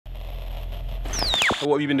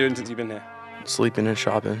What have you been doing since you've been here? Sleeping and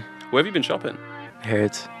shopping. Where have you been shopping?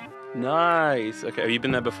 Harrods. Nice. Okay, have you been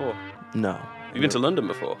there before? No. Have you been to London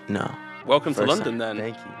before? No. Welcome to First London time.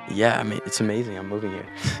 then. Thank you. Yeah, I mean, it's amazing. I'm moving here.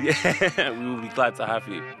 Yeah, we will be glad to have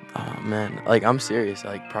you. Oh, man. Like, I'm serious.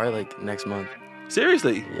 Like, probably, like, next month.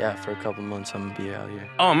 Seriously? Yeah, for a couple months, I'm going to be out here.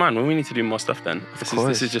 Oh man, well, we need to do more stuff then. Of This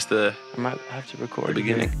course. is just the I might have to record the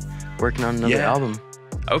beginning. here. Working on another Yeah. album.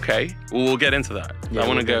 Okay, well, we'll get into that. Yeah, I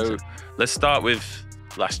want to we'll get go, into let's start with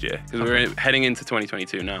last year, because we're heading into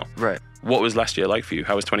 2022 now. Right. What was last year like for you?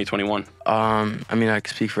 How was 2021? I mean, I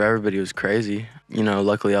can speak for everybody. It was crazy. You know,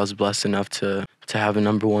 luckily I was blessed enough to have a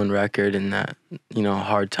 #1 record in that, you know,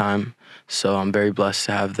 hard time. So I'm very blessed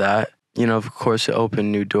to have that. You know, of course, it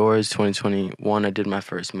opened new doors. 2021, I did my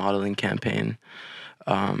first modeling campaign.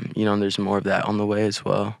 You know, there's more of that on the way as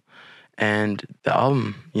well. And the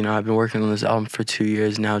album, you know, I've been working on this album for 2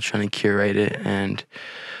 years now, trying to curate it. And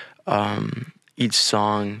each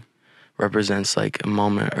song represents like a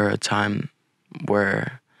moment or a time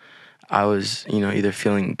where I was, you know, either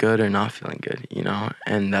feeling good or not feeling good, you know?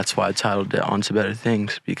 And that's why I titled it On to Better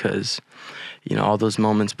Things, because, you know, all those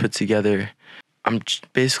moments put together, I'm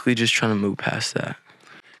basically just trying to move past that.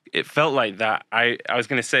 It felt like that. I was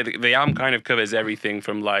going to say that the album kind of covers everything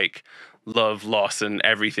from like love, loss, and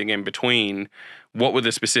everything in between. What were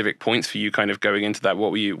the specific points for you kind of going into that? Where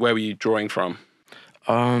were you drawing from?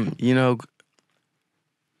 You know,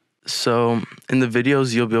 so in the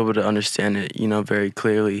videos, you'll be able to understand it, you know, very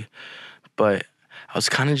clearly. But I was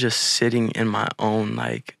kind of just sitting in my own,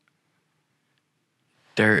 like,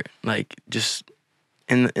 dirt, like, just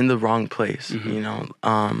in the wrong place, you know.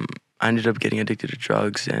 I ended up getting addicted to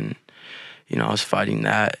drugs, and, you know, I was fighting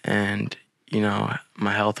that. And, you know,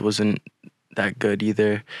 my health wasn't that good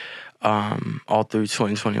either all through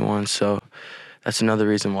 2021. So that's another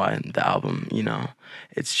reason why the album, you know,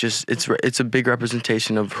 it's just, it's a big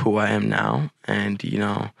representation of who I am now. And, you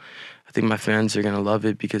know, I think my fans are going to love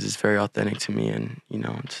it because it's very authentic to me, and, you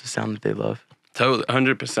know, it's a sound that they love. Totally,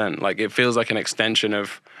 100%. Like, it feels like an extension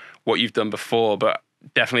of what you've done before, but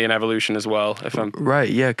definitely an evolution as well. Right,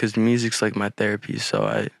 yeah, because music's like my therapy, so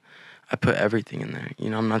I put everything in there. You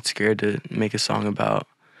know, I'm not scared to make a song about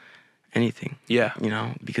anything. Yeah. You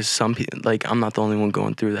know, because some people, like, I'm not the only one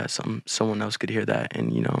going through that. Someone else could hear that,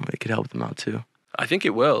 and, you know, it could help them out too. I think it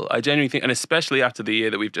will. I genuinely think, and especially after the year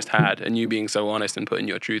that we've just had, and you being so honest and putting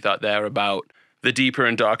your truth out there about the deeper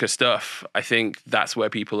and darker stuff, I think that's where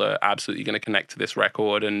people are absolutely going to connect to this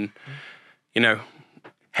record and, you know,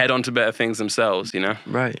 head on to better things themselves, you know?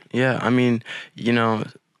 Right, yeah. I mean, you know,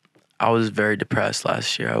 I was very depressed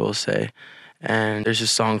last year, I will say. And there's a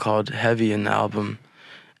song called Heavy in the album.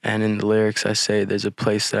 And in the lyrics, I say, there's a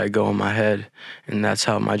place that I go in my head, and that's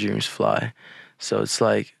how my dreams fly. So it's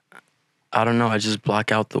like, I don't know, I just block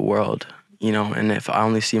out the world, you know, and if I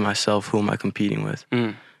only see myself, who am I competing with?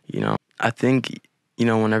 You know, I think, you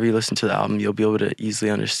know, whenever you listen to the album, you'll be able to easily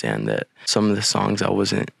understand that some of the songs I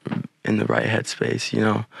wasn't in the right headspace, you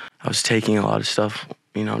know. I was taking a lot of stuff,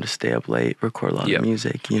 you know, to stay up late, record a lot of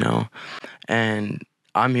music, you know. And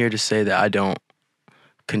I'm here to say that I don't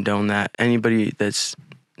condone that. Anybody that's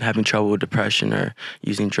having trouble with depression or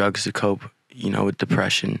using drugs to cope, you know, with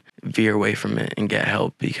depression, veer away from it and get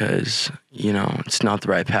help, because, you know, it's not the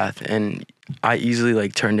right path. And I easily,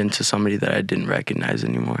 like, turned into somebody that I didn't recognize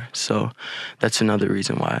anymore. So that's another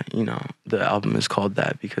reason why, you know, the album is called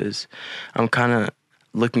that, because I'm kind of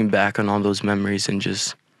looking back on all those memories and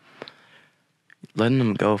just letting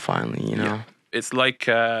them go finally, you know? Yeah. It's like,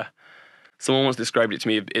 someone once described it to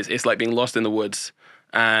me, it's like being lost in the woods.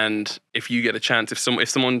 And if you get a chance, if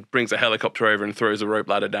someone brings a helicopter over and throws a rope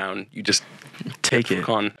ladder down, you just take it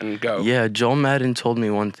on and go. Yeah, Joel Madden told me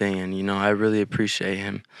one thing, and, you know, I really appreciate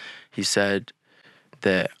him. He said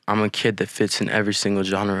that I'm a kid that fits in every single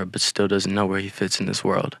genre, but still doesn't know where he fits in this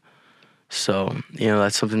world. So, you know,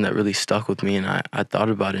 that's something that really stuck with me, and I thought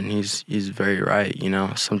about it, and he's very right, you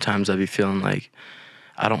know. Sometimes I'd be feeling like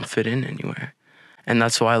I don't fit in anywhere. And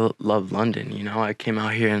that's why I love London, you know. I came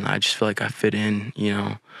out here and I just feel like I fit in, you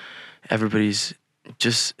know. Everybody's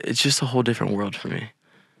just, it's just a whole different world for me.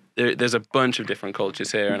 There's a bunch of different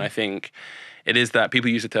cultures here, and I think it is that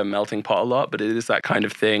people use the term melting pot a lot, but it is that kind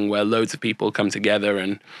of thing where loads of people come together.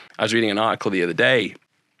 And I was reading an article the other day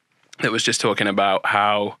that was just talking about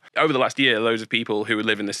how over the last year, loads of people who would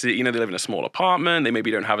live in the city, you know, they live in a small apartment, they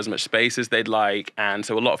maybe don't have as much space as they'd like, and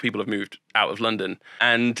so a lot of people have moved out of London.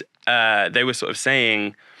 And they were sort of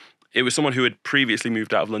saying, it was someone who had previously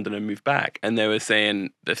moved out of London and moved back, and they were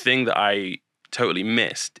saying, the thing that I totally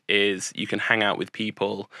missed is you can hang out with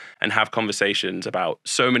people and have conversations about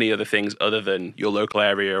so many other things other than your local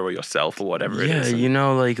area or yourself or whatever it is. Yeah, you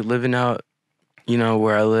know, like living out you know,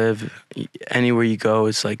 where I live, anywhere you go,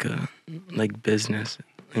 it's like business.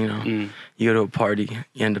 You know, you go to a party,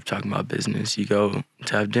 you end up talking about business. You go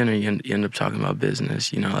to have dinner, you end up talking about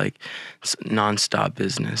business. You know, like it's nonstop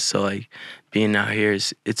business. So like being out here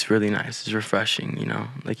it's really nice. It's refreshing. You know,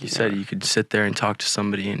 like you said, you could sit there and talk to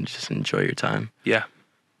somebody and just enjoy your time. Yeah,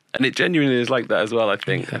 and it genuinely is like that as well. I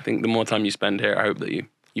think. I think the more time you spend here, I hope that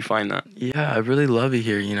you find that. Yeah, I really love it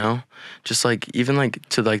here. You know, just like even like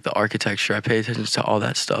to like the architecture, I pay attention to all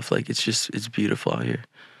that stuff. Like it's beautiful out here.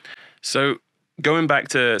 So. Going back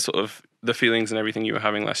to sort of the feelings and everything you were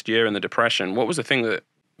having last year and the depression, what was the thing that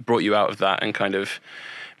brought you out of that and kind of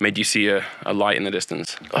made you see a light in the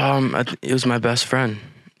distance? It was my best friend,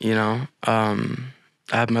 you know. I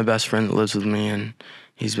have my best friend that lives with me, and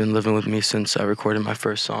he's been living with me since I recorded my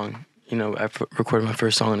first song. You know, I recorded my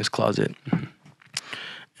first song in his closet.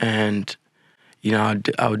 And, you know,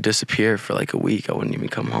 I would disappear for like a week. I wouldn't even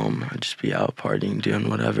come home. I'd just be out partying, doing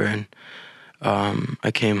whatever. And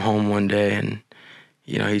I came home one day and,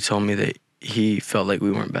 you know, he told me that he felt like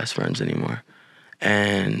we weren't best friends anymore.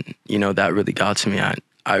 And, you know, that really got to me.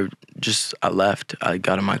 I left. I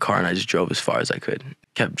got in my car and I just drove as far as I could.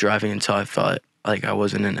 Kept driving until I felt like I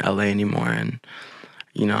wasn't in LA anymore. And,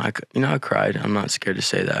 I cried. I'm not scared to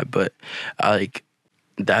say that, but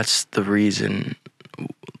that's the reason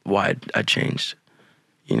why I changed,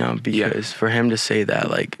 you know, because for him to say that,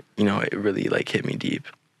 like, you know, it really like hit me deep.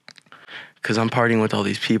 Because I'm partying with all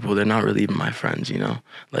these people. They're not really even my friends, you know?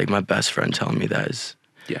 Like, my best friend telling me that it's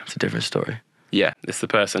a different story. Yeah, it's the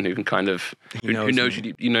person who can kind of, who knows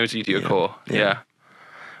you to your core. Yeah.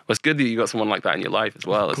 Well, it's good that you got someone like that in your life as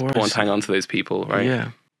well. It's important to hang on to those people, right? Yeah.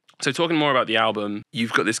 So talking more about the album,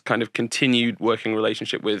 you've got this kind of continued working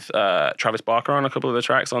relationship with Travis Barker on a couple of the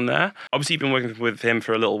tracks on there. Obviously, you've been working with him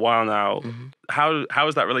for a little while now. Mm-hmm. How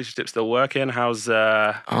is that relationship still working? How's...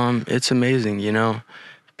 It's amazing, you know?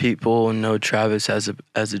 People know Travis as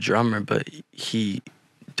a drummer, but he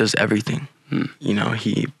does everything. You know,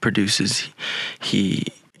 he produces. He's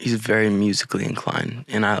very musically inclined,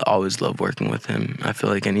 and I always love working with him. I feel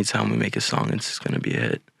like anytime we make a song, it's going to be a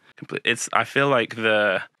hit. I feel like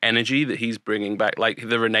the energy that he's bringing back, like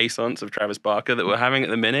the renaissance of Travis Barker that we're having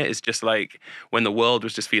at the minute, is just like when the world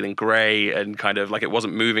was just feeling grey and kind of like it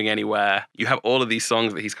wasn't moving anywhere. You have all of these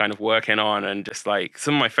songs that he's kind of working on, and just like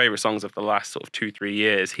some of my favorite songs of the last sort of 2-3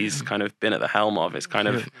 years, he's kind of been at the helm of. It's kind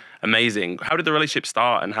of amazing. How did the relationship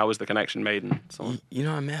start, and how was the connection made, and so on? You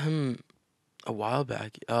know, I met him a while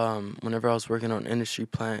back. Whenever I was working on Industry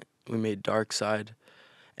Plant, we made Dark Side.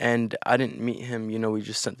 And I didn't meet him, you know, we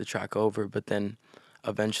just sent the track over. But then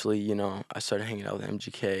eventually, you know, I started hanging out with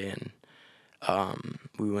MLCKA, and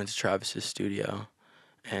we went to Travis's studio.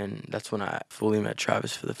 And that's when I fully met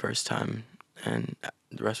Travis for the first time. And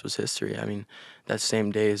the rest was history. I mean, that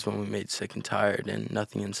same day is when we made Sick and Tired and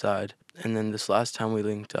Nothing Inside. And then this last time we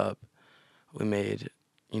linked up, we made,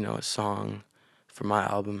 you know, a song for my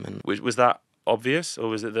album. And was that Obvious, or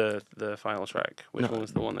was it the final track? Which one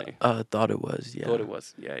was the one that you... Thought It Was, yeah. Thought It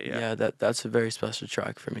Was, yeah. Yeah, that's a very special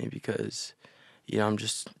track for me because, you know, I'm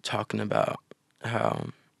just talking about how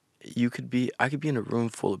I could be in a room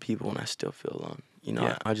full of people and I still feel alone. You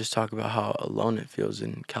know, I just talk about how alone it feels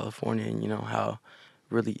in California, and, you know, how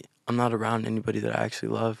really I'm not around anybody that I actually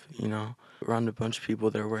love, you know, around a bunch of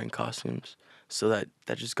people that are wearing costumes. So that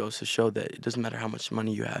just goes to show that it doesn't matter how much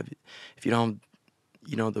money you have. If you don't,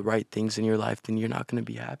 you know, the right things in your life, then you're not going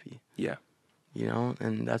to be happy. Yeah. You know,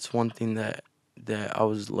 and that's one thing that I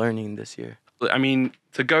was learning this year. I mean,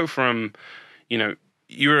 to go from, you know,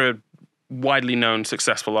 you're a widely known,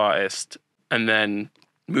 successful artist, and then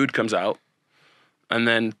Mood comes out, and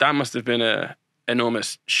then that must have been a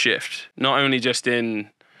enormous shift, not only just in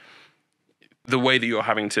the way that you're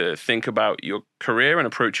having to think about your career and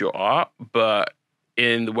approach your art, but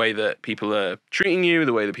in the way that people are treating you,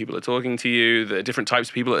 the way that people are talking to you, the different types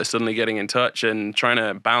of people that are suddenly getting in touch, and trying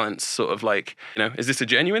to balance sort of like, you know, is this a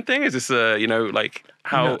genuine thing? Is this a, you know, like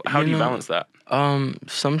how do you balance that?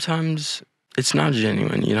 Sometimes it's not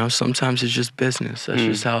genuine, you know, sometimes it's just business. That's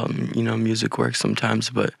just how, you know, music works sometimes,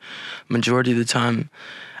 but majority of the time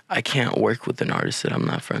I can't work with an artist that I'm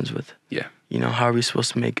not friends with. Yeah. You know, how are we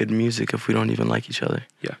supposed to make good music if we don't even like each other?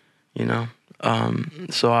 Yeah. You know?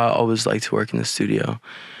 So I always like to work in the studio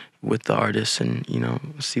with the artists and, you know,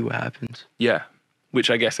 see what happens. Yeah,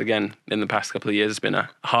 which I guess, again, in the past couple of years has been a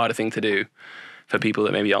harder thing to do for people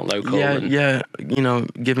that maybe aren't local. Yeah, you know,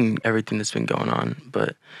 given everything that's been going on.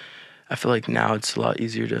 But I feel like now it's a lot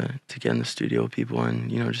easier to get in the studio with people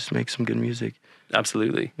and, you know, just make some good music.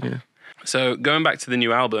 Absolutely. Yeah. So going back to the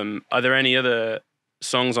new album, are there any other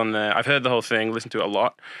songs on there? I've heard the whole thing, listened to it a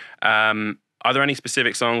lot. Are there any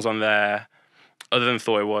specific songs on there other than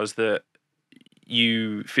Thoy was that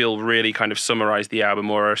you feel really kind of summarized the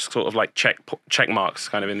album, or are sort of like check marks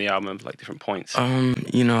kind of in the album, like different points?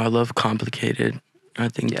 You know, I love Complicated. I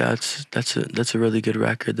think that's a really good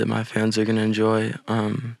record that my fans are gonna enjoy.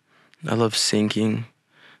 I love Sinking,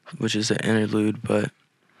 which is an interlude, but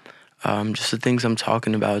just the things I'm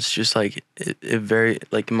talking about, it's just like it very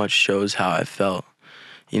like much shows how I felt,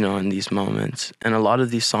 you know, in these moments. And a lot of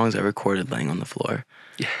these songs I recorded laying on the floor.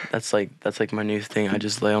 Yeah. That's like my new thing. I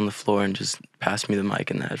just lay on the floor and just pass me the mic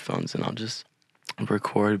and the headphones and I'll just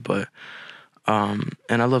record. But and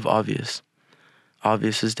I love Obvious.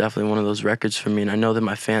 Obvious is definitely one of those records for me, and I know that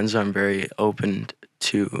my fans aren't very open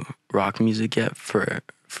to rock music yet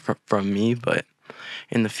from me, but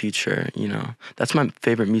in the future, you know, that's my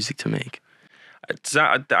favorite music to make.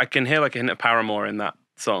 I can hear like a hint of Paramore in that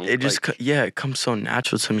song. It just it comes so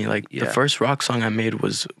natural to me. Like the first rock song I made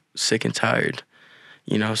was Sick and Tired,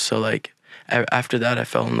 you know, so like after that I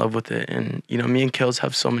fell in love with it. And you know, me and Kills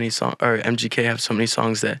have so many songs, or MGK have so many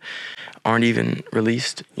songs that aren't even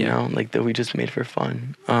released, you know, like that we just made for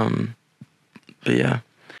fun. But yeah.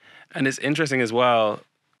 And it's interesting as well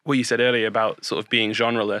what you said earlier about sort of being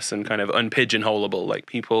genreless and kind of unpigeonholable. Like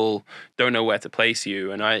people don't know where to place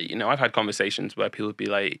you. And I've had conversations where people would be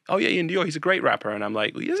like, "Oh yeah, Iann Dior, he's a great rapper," and I'm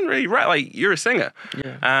like, "Well, he doesn't really rap. Like you're a singer."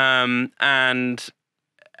 Yeah. And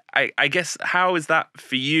I guess how is that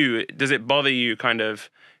for you? Does it bother you kind of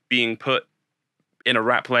being put in a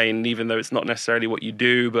rap lane, even though it's not necessarily what you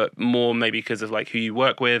do, but more maybe because of like who you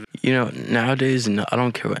work with? You know, nowadays, no, I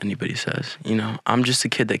don't care what anybody says. You know, I'm just a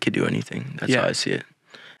kid that could do anything. That's how I see it.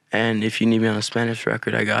 And if you need me on a Spanish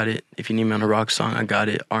record, I got it. If you need me on a rock song, I got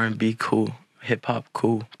it. R&B, cool. Hip hop,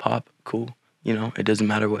 cool. Pop, cool. You know, it doesn't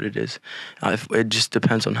matter what it is. It just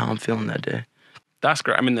depends on how I'm feeling that day. That's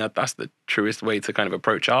great. I mean, that's the truest way to kind of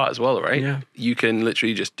approach art as well, right? Yeah. You can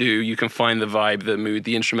literally just you can find the vibe, the mood,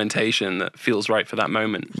 the instrumentation that feels right for that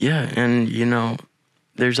moment. Yeah, and you know,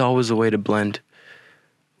 there's always a way to blend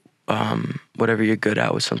whatever you're good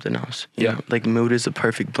at with something else. You know? Like Mood is a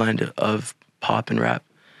perfect blend of pop and rap.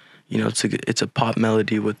 You know, it's a pop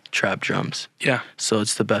melody with trap drums. Yeah. So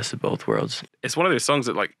it's the best of both worlds. It's one of those songs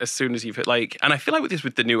that, like, as soon as you've hit, like, and I feel like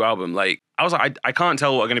with the new album, like, I was like, I can't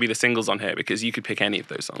tell what are going to be the singles on here because you could pick any of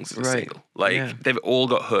those songs as a single. Like, they've all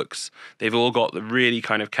got hooks. They've all got the really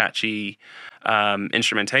kind of catchy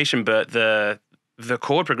instrumentation, but the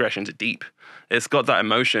chord progressions are deep. It's got that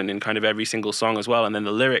emotion in kind of every single song as well, and then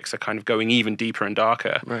the lyrics are kind of going even deeper and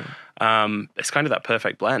darker. Right. It's kind of that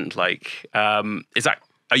perfect blend. Like,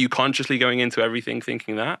 are you consciously going into everything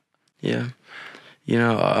thinking that? Yeah. You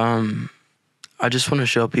know, I just want to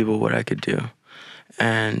show people what I could do.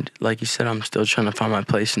 And like you said, I'm still trying to find my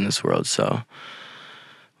place in this world. So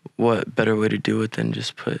what better way to do it than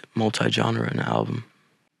just put multi-genre in an album?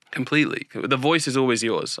 Completely. The voice is always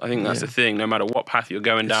yours. I think that's the thing. No matter what path you're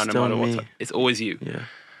going down, no matter what, it's always you. Yeah.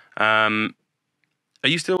 Are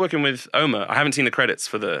you still working with Oma? I haven't seen the credits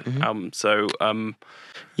for the album, so...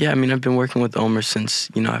 Yeah, I mean, I've been working with Omer since,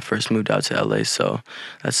 you know, I first moved out to LA, so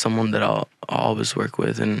that's someone that I'll always work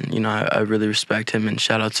with, and, you know, I really respect him, and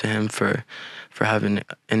shout out to him for having an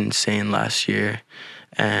insane last year,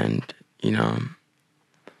 and, you know,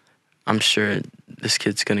 I'm sure this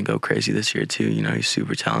kid's gonna go crazy this year too. You know, he's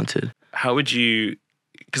super talented. How would you...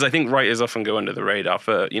 Because I think writers often go under the radar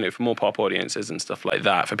for, you know, for more pop audiences and stuff like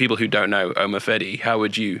that. For people who don't know Oma Fedi, how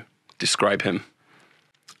would you describe him?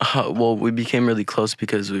 Well, we became really close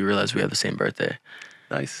because we realized we have the same birthday.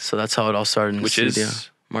 Nice. So that's how it all started in the studio. Which is?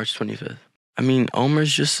 March 25th. I mean,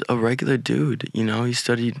 Omer's just a regular dude, you know? He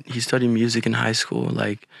studied music in high school.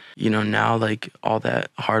 Like, you know, now, like, all that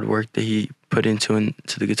hard work that he put into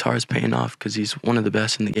the guitar is paying off because he's one of the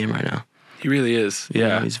best in the game right now. He really is, yeah. You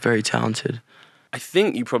know, he's very talented. I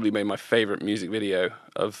think you probably made my favorite music video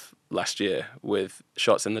of last year with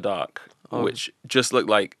Shots in the Dark, which just looked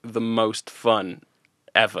like the most fun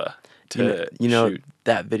ever to shoot.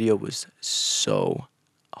 That video was so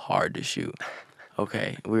hard to shoot.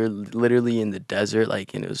 Okay, we were literally in the desert,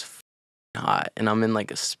 like, and it was hot, and I'm in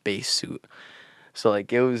like a space suit, so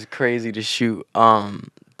like it was crazy to shoot.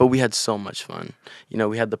 But we had so much fun. You know,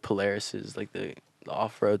 we had the Polarises, like the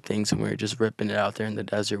off-road things, and we were just ripping it out there in the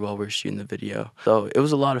desert while we were shooting the video. So it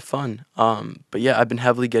was a lot of fun. But yeah, I've been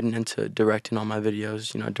heavily getting into directing all my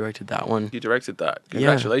videos. You know, I directed that one. You directed that.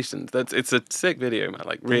 Congratulations. Yeah. It's a sick video, man.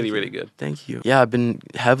 Like really, really good. Thank you. Yeah, I've been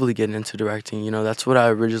heavily getting into directing. You know, that's what I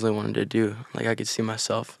originally wanted to do. Like I could see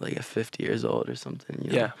myself like at 50 years old or something,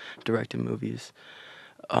 you know, directing movies.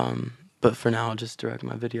 But for now, I'll just direct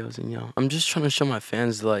my videos, and, you know, I'm just trying to show my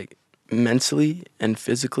fans, like, mentally and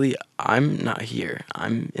physically, I'm not here.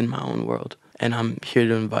 I'm in my own world, and I'm here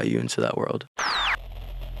to invite you into that world.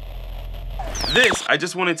 This, I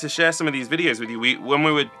just wanted to share some of these videos with you. When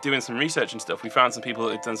we were doing some research and stuff, we found some people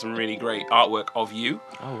that had done some really great artwork of you.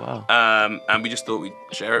 Oh, wow. And we just thought we'd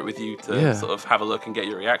share it with you to sort of have a look and get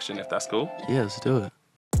your reaction, if that's cool. Yeah, let's do it.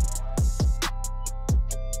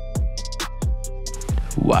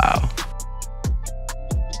 Wow.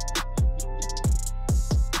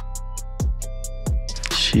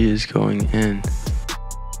 She is going in.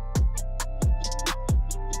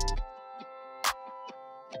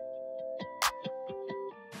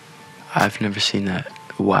 I've never seen that.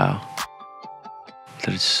 Wow.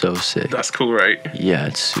 That is so sick. That's cool, right? Yeah,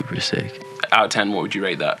 it's super sick. Out of 10, what would you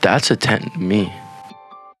rate that? That's a 10 to me.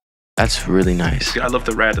 That's really nice. I love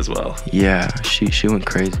the red as well. Yeah, she went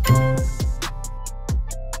crazy.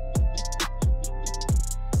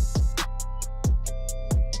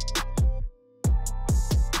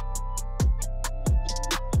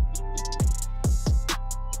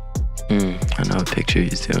 I know what picture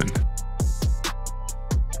he's doing.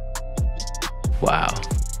 Wow.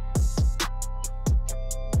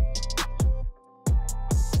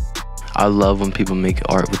 I love when people make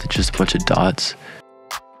art with just a bunch of dots.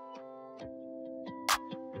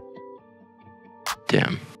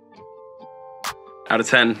 Damn. Out of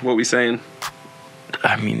 10, what are we saying?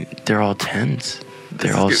 I mean, they're all 10s.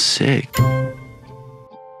 They're all sick.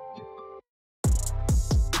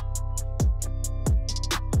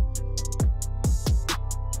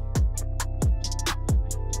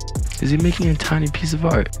 Is he making a tiny piece of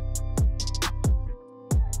art?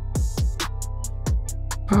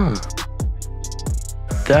 Huh.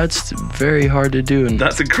 That's very hard to do. And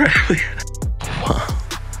that's incredibly... Wow.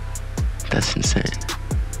 That's insane.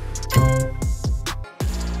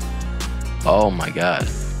 Oh my God.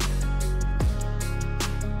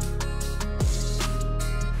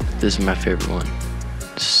 This is my favorite one.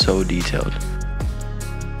 It's so detailed.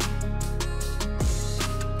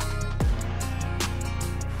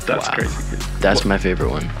 That's crazy. That's my favorite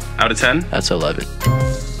one. Out of 10? That's 11.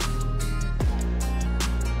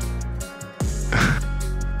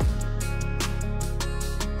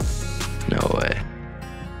 No way.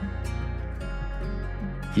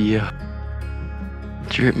 Yeah.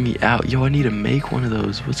 Drip me out. Yo, I need to make one of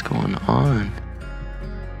those. What's going on?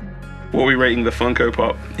 What are we rating the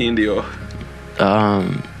Funkopop Iann Dior?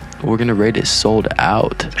 We're gonna rate it sold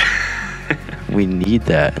out. We need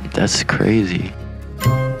that. That's crazy.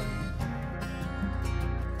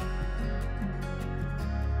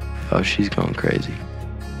 Oh, she's going crazy.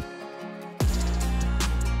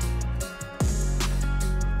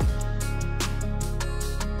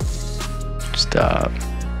 Stop.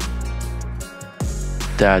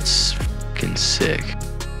 That's fucking sick.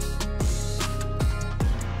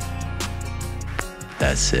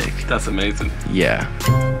 That's sick. That's amazing. Yeah.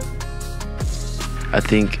 I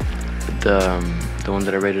think the one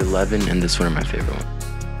that I rated 11 and this one are my favorite one.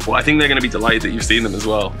 Well, I think they're going to be delighted that you've seen them as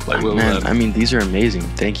well. Like, Man, I mean, these are amazing.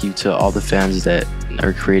 Thank you to all the fans that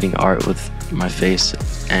are creating art with my face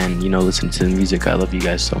and, you know, listen to the music. I love you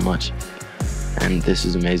guys so much. And this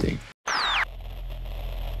is amazing. I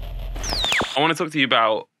want to talk to you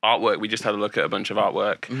about artwork. We just had a look at a bunch of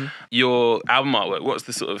artwork. Mm-hmm. Your album artwork, what's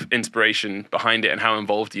the sort of inspiration behind it and how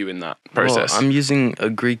involved are you in that process? Well, I'm using a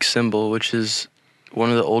Greek symbol, which is one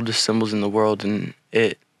of the oldest symbols in the world, and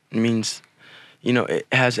it means, you know, it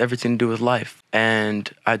has everything to do with life. And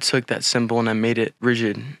I took that symbol and I made it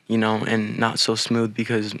rigid, you know, and not so smooth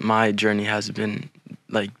because my journey has been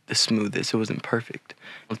like the smoothest. It wasn't perfect.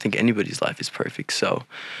 I don't think anybody's life is perfect. So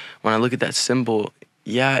when I look at that symbol,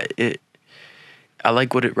 yeah, I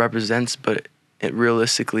like what it represents, but it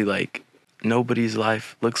realistically, like, nobody's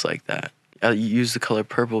life looks like that. I use the color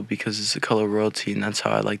purple because it's the color of royalty, and that's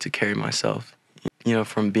how I like to carry myself. You know,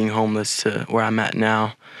 from being homeless to where I'm at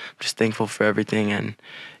now, I'm just thankful for everything, and,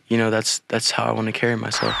 you know, that's how I want to carry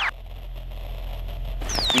myself.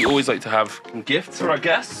 We always like to have gifts for our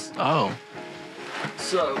guests. Oh.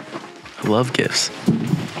 So, I love gifts.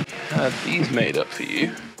 I have these made up for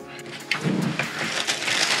you.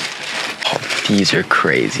 Oh, these are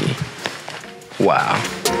crazy. Wow.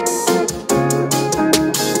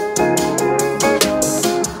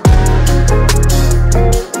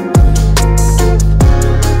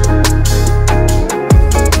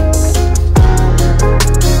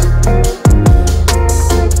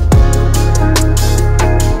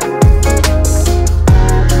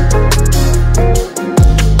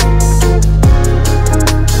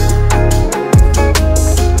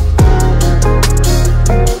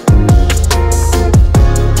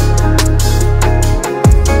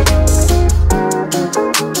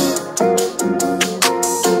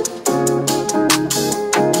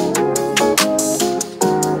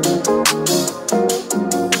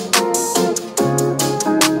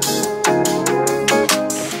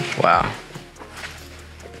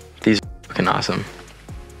 Awesome.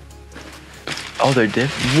 Oh, they're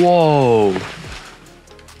different. Whoa.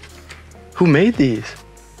 Who made these?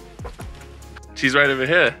 She's right over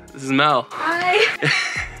here. This is Mel. Hi.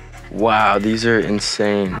 Wow, these are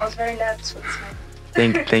insane. I was very nervous with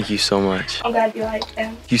this one. Thank you so much. I'm glad you liked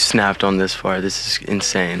them. You snapped on this far. This is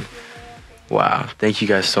insane. Wow, thank you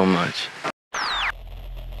guys so much.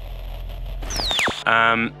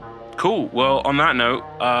 Cool. Well, on that note,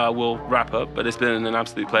 we'll wrap up. But it's been an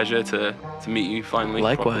absolute pleasure to meet you finally.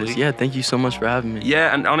 Likewise. Properly. Yeah, thank you so much for having me.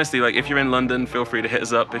 Yeah, and honestly, like if you're in London, feel free to hit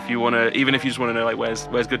us up if you wanna. Even if you just wanna know like where's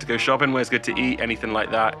good to go shopping, where's good to eat, anything like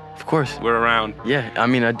that. Of course. We're around. Yeah, I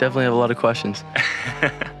mean, I definitely have a lot of questions.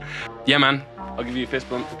 Yeah, man. I'll give you a fist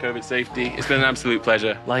bump for COVID safety. It's been an absolute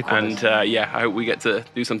pleasure. Likewise. And yeah, I hope we get to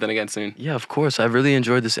do something again soon. Yeah, of course. I really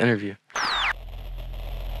enjoyed this interview.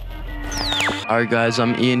 All right, guys,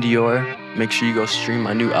 I'm Iann Dior. Make sure you go stream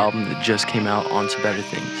my new album that just came out on To Better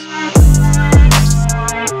Things.